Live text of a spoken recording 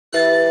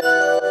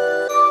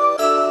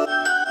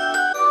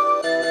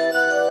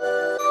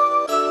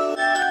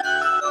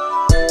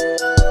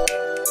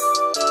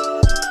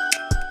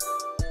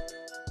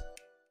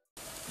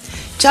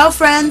Ciao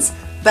friends,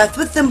 Beth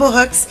with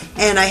ThimbleHooks,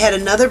 and I had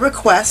another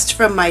request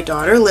from my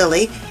daughter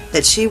Lili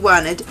that she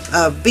wanted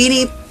a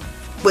beanie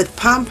with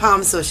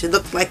pom-poms so she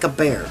looked like a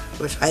bear,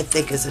 which I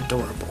think is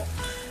adorable.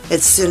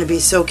 It's going to be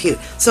so cute.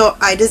 So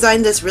I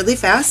designed this really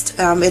fast.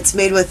 It's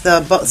made with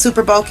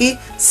super bulky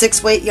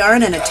 6-weight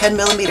yarn and a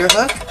 10mm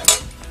hook.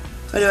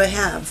 What do I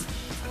have?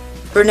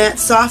 Bernat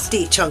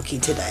Softy Chunky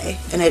today,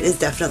 and it is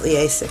definitely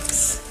a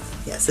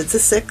 6. Yes, it's a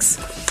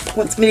 6.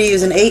 Wants me to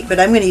use an 8, but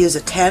I'm going to use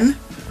a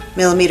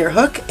 10mm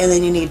hook, and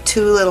then you need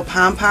 2 little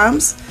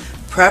pom-poms,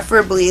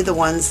 preferably the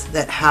ones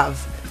that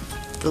have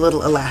the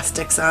little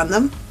elastics on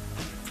them.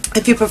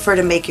 If you prefer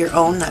to make your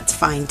own, that's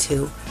fine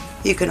too.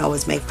 You can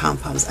always make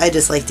pom-poms. I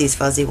just like these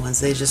fuzzy ones.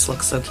 They just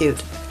look so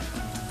cute.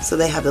 So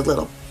they have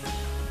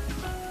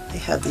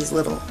these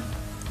little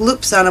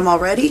loops on them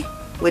already,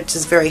 which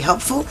is very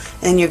helpful,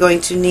 and you're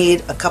going to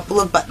need a couple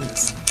of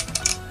buttons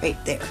right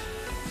there.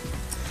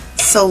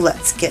 So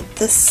let's get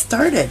this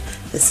started.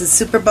 This is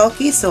super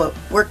bulky, so it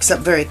works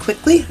up very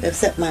quickly. I've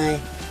set my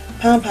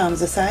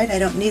pom-poms aside. I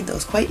don't need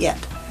those quite yet.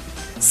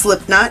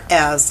 Slip knot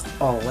as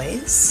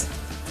always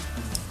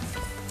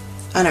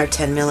on our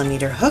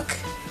 10mm hook,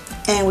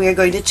 and we are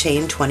going to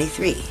chain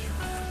 23.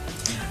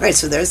 Alright,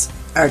 so there's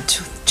our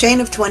chain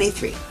of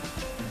 23.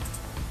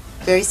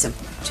 Very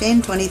simple.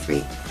 Chain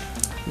 23.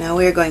 Now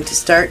we are going to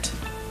start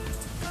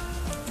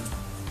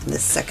the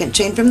second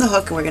chain from the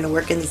hook, and we're going to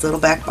work in these little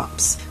back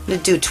bumps. I'm going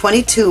to do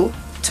 22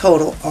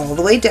 total all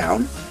the way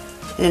down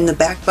and in the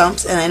back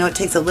bumps, and I know it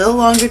takes a little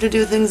longer to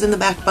do things in the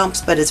back bumps,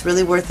 but it's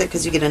really worth it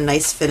because you get a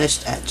nice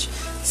finished edge.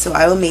 So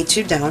I will meet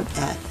you down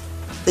at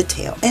the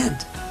tail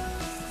end.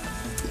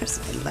 There's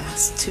my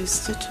last 2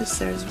 stitches.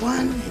 There's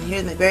one, and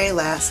here's my very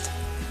last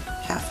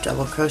half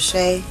double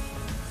crochet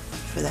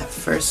for that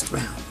first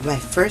round, my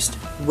first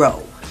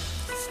row.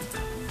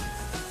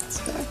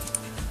 So,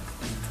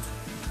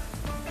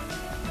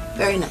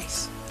 very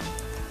nice.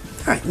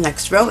 Alright,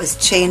 next row is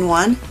chain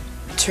 1,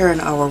 turn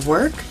our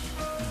work,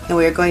 and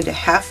we are going to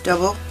half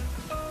double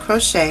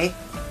crochet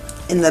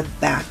in the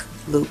back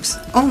loops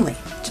only,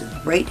 which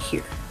is right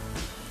here.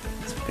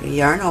 So we're going to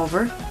yarn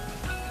over,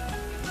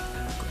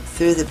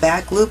 through the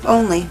back loop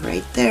only,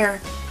 right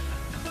there,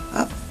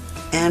 up,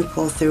 and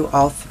pull through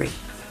all 3.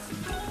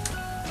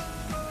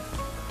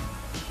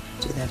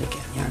 Do that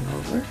again, yarn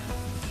over,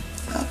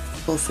 up,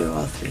 pull through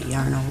all 3,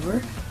 yarn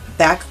over,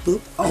 back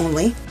loop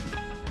only,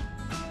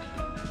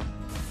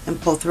 and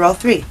pull through all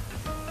 3,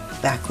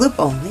 back loop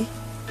only,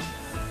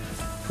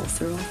 pull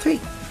through all 3.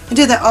 And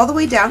do that all the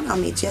way down. I'll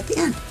meet you at the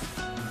end.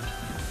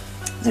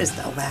 There's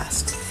the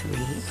last 3.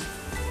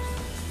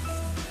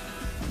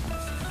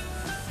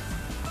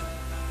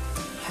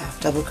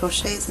 Double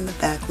crochets in the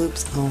back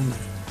loops only.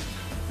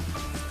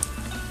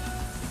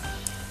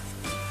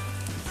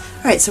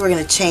 Alright, so we're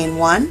going to chain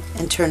 1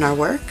 and turn our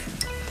work,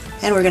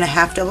 and we're going to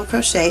half double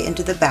crochet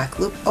into the back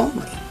loop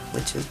only,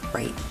 which is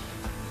right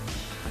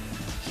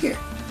here.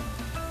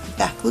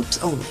 Back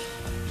loops only.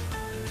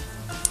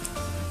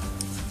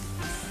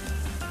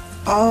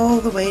 All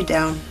the way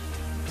down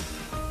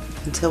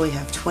until we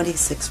have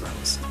 26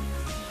 rows.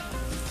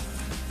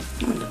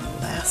 And the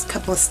last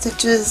couple of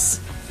stitches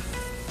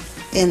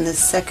in the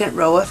second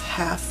row of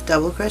half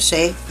double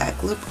crochet,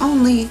 back loop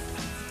only.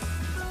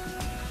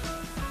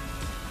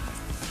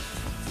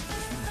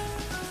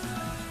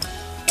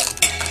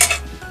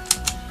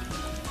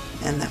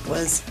 And that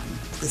was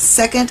the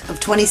second of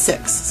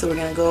 26. So we're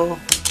going to go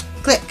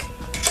click.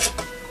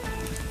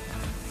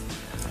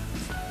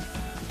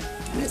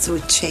 Alright, so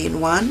we chain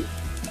 1,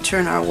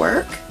 turn our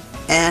work,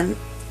 and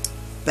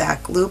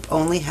back loop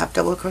only, half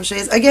double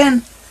crochets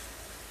again.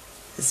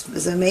 This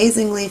is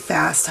amazingly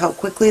fast how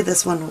quickly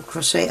this one will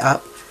crochet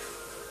up.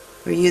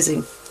 We're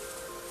using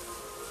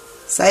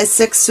size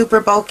 6 super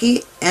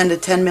bulky and a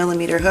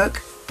 10mm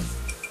hook,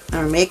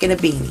 and we're making a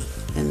beanie,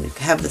 and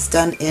have this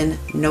done in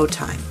no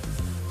time.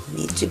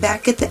 Meet you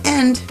back at the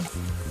end,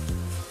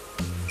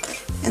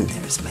 and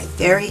there's my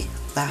very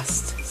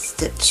last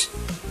stitch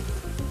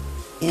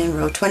in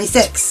row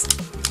 26.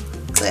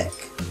 Click.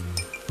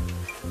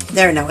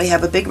 There, now we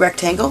have a big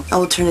rectangle. I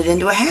will turn it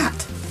into a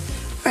hat.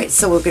 Alright,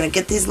 so we're going to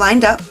get these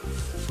lined up.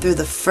 Through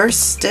the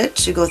first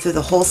stitch, you go through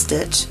the whole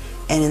stitch,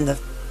 and in the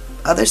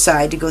other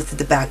side, you go through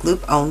the back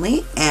loop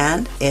only,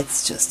 and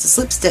it's just a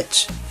slip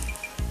stitch.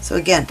 So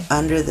again,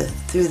 through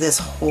this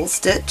whole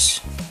stitch,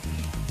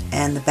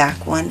 and the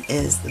back one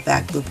is the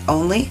back loop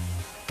only,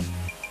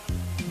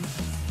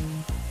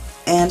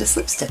 and a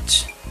slip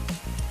stitch.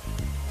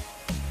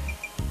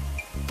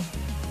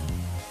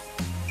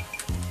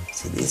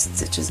 See, these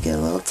stitches get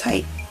a little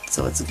tight,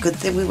 so it's a good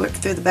thing we worked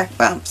through the back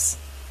bumps.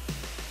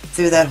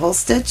 Through that whole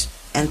stitch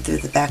and through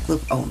the back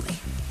loop only.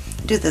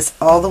 Do this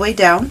all the way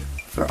down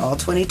for all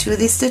 22 of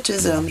these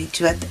stitches, and I'll meet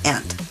you at the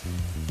end.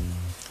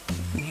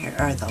 And here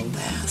are the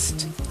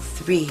last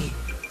 3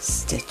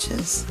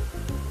 stitches.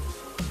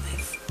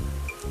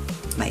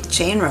 My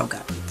chain row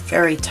got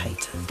very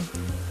tight,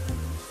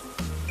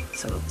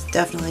 so it's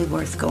definitely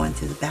worth going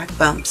through the back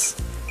bumps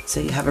so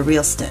you have a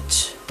real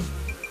stitch.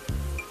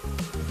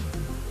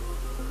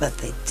 But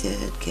they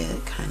did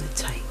get kind of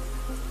tight.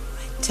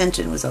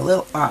 tension was a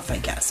little off, I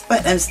guess,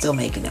 but I'm still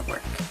making it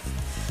work.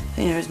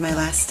 And here's my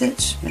last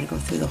stitch. I'm going to go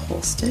through the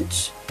whole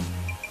stitch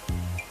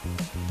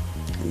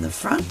in the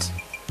front,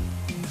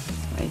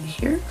 right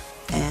here,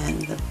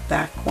 and the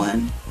back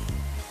one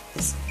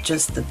is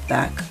just the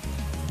back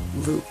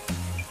loop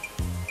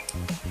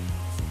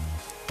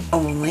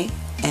only,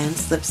 and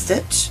slip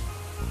stitch.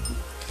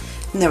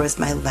 And there was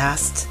my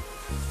last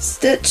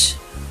stitch.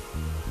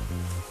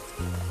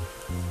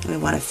 We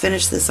want to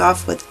finish this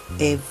off with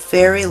a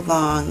very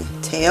long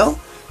tail.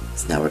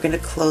 So now we're going to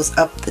close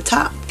up the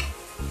top.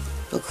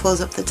 We'll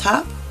close up the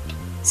top,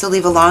 so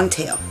leave a long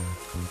tail.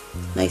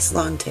 Nice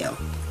long tail.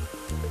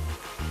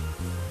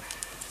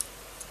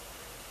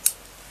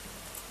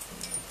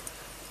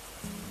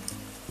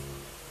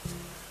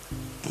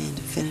 And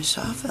to finish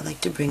off, I like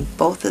to bring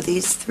both of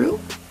these through.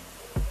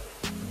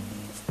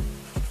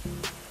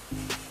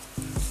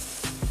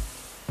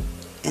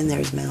 And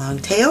there's my long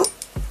tail.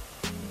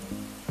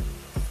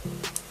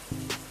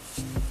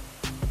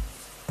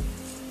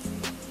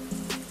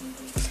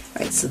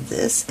 Alright, so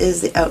this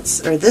is the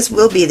outside, or this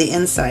will be the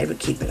inside, but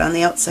keep it on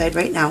the outside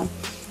right now.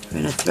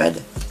 We're going to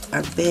thread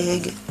our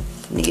big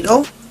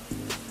needle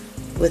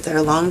with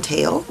our long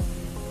tail.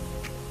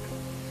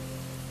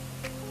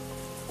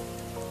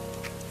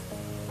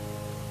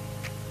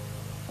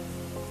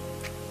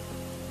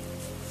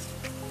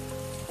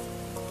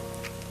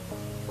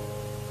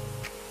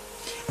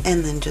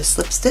 And then just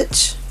slip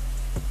stitch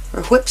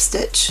or whip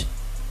stitch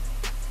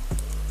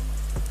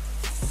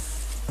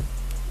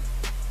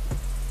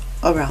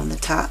around the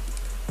top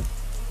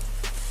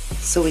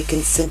so we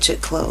can cinch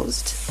it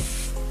closed.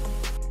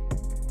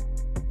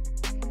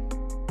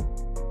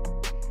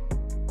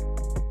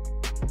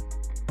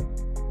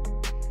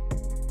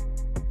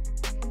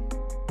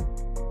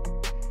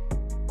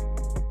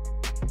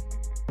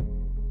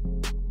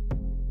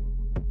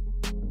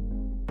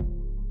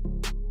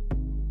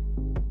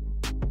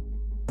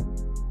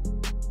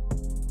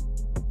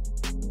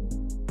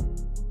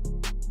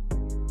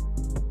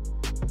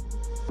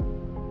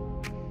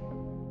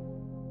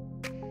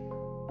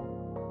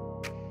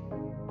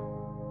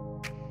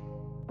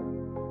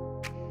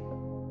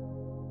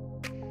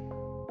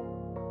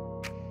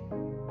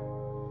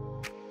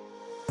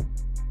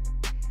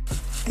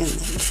 And then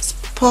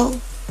just pull.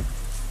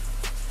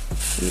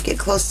 When you get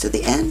close to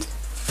the end,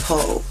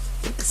 pull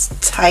as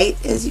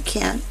tight as you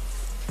can.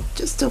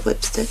 Just a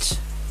whip stitch.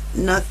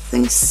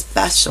 Nothing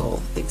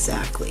special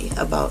exactly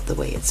about the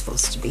way it's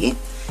supposed to be.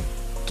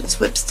 Just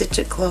whip stitch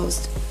it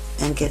closed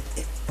and get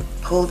it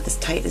pulled as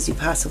tight as you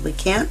possibly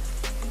can.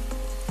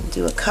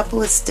 Do a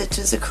couple of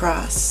stitches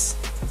across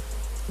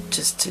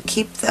just to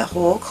keep the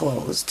hole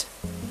closed.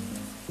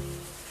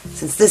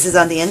 Since this is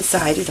on the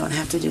inside, you don't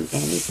have to do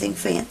anything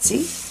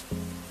fancy.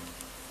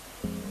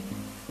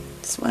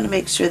 Just want to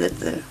make sure that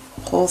the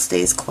hole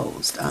stays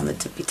closed on the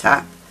tippy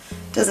top.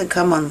 Doesn't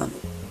come loose.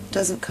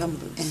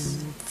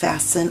 And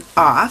fasten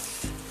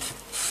off.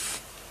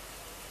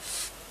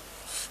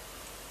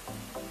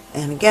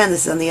 And again,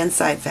 this is on the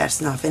inside.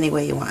 Fasten off any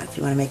way you want. If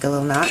you want to make a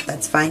little knot,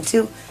 that's fine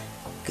too,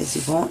 because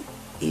you won't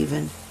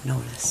even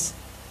notice.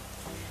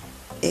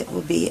 It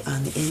will be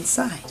on the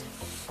inside.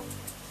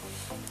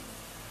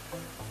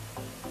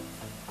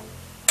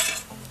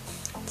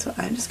 So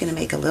I'm just going to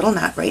make a little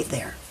knot right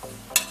there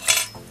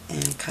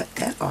and cut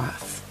that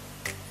off.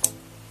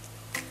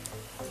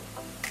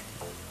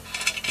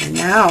 And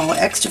now,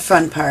 extra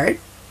fun part,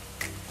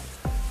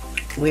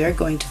 we are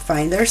going to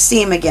find our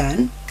seam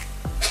again,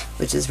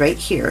 which is right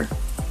here.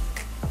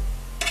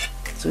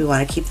 So we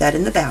want to keep that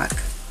in the back,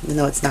 even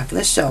though it's not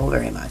going to show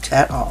very much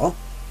at all.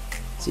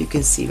 So you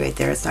can see right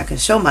there, it's not going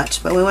to show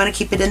much, but we want to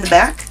keep it in the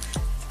back.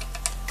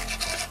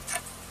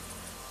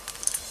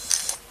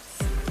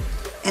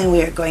 And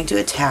we are going to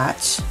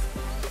attach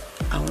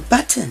our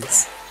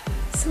buttons.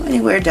 So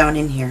anywhere down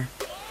in here.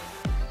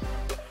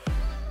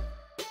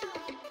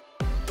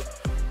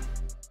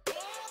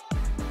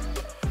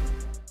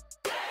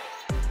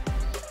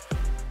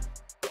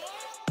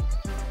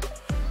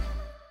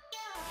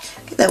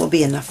 Okay, that will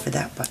be enough for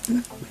that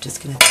button. We're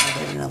just going to tie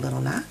that in a little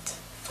knot.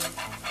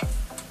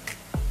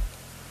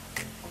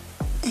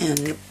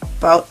 And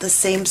about the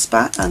same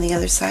spot on the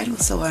other side, we'll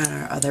sew on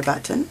our other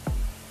button.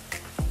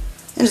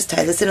 And just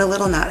tie this in a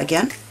little knot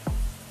again.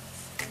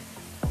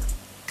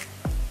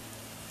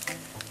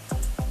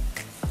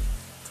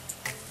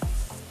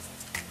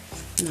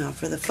 Now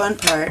for the fun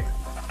part,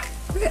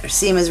 our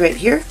seam is right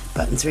here,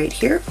 button's right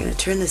here. We're going to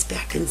turn this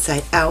back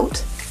inside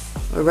out,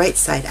 or right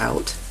side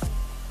out.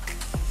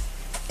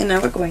 And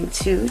now we're going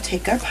to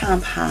take our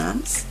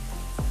pom-poms.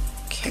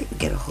 Okay,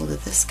 get a hold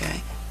of this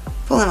guy.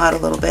 Pull him out a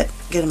little bit,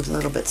 get him a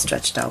little bit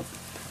stretched out.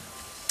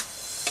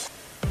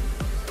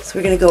 So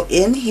we're going to go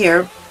in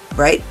here,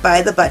 right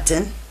by the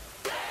button.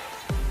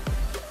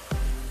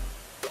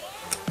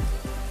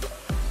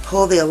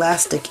 Pull the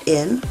elastic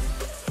in.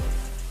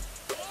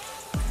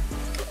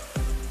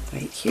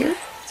 Right here.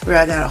 So where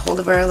I got a hold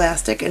of our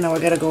elastic, and now we're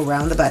going to go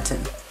around the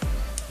button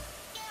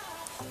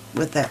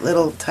with that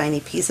little tiny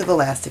piece of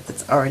elastic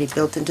that's already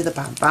built into the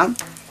pom-pom.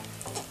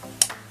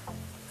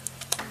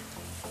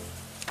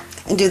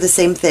 And do the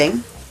same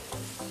thing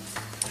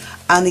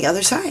on the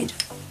other side.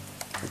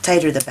 The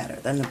tighter the better,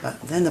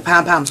 then the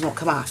pom-poms won't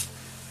come off.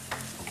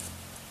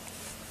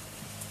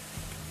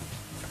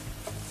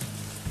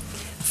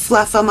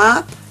 Fluff them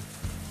up.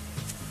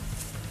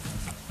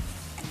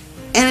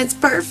 And it's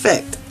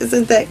perfect.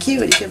 Isn't that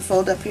cute? You can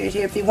fold up here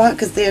if you want,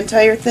 because the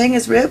entire thing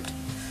is ribbed.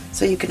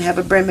 So you can have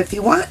a brim if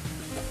you want.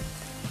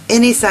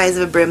 Any size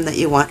of a brim that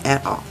you want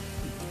at all.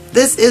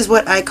 This is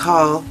what I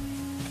call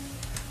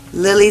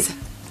Lili's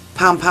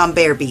Pom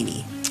Bear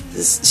Beanie.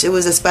 It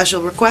was a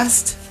special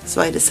request,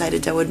 so I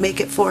decided I would make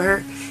it for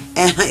her,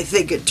 and I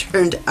think it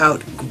turned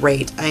out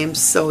great. I am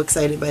so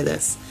excited by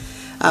this.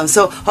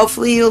 So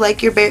hopefully you'll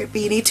like your bear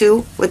beanie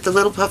too, with the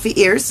little puffy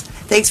ears.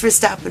 Thanks for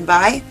stopping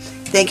by.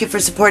 Thank you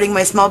for supporting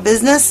my small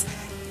business.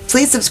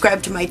 Please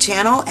subscribe to my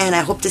channel, and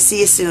I hope to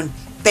see you soon.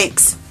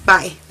 Thanks.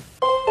 Bye.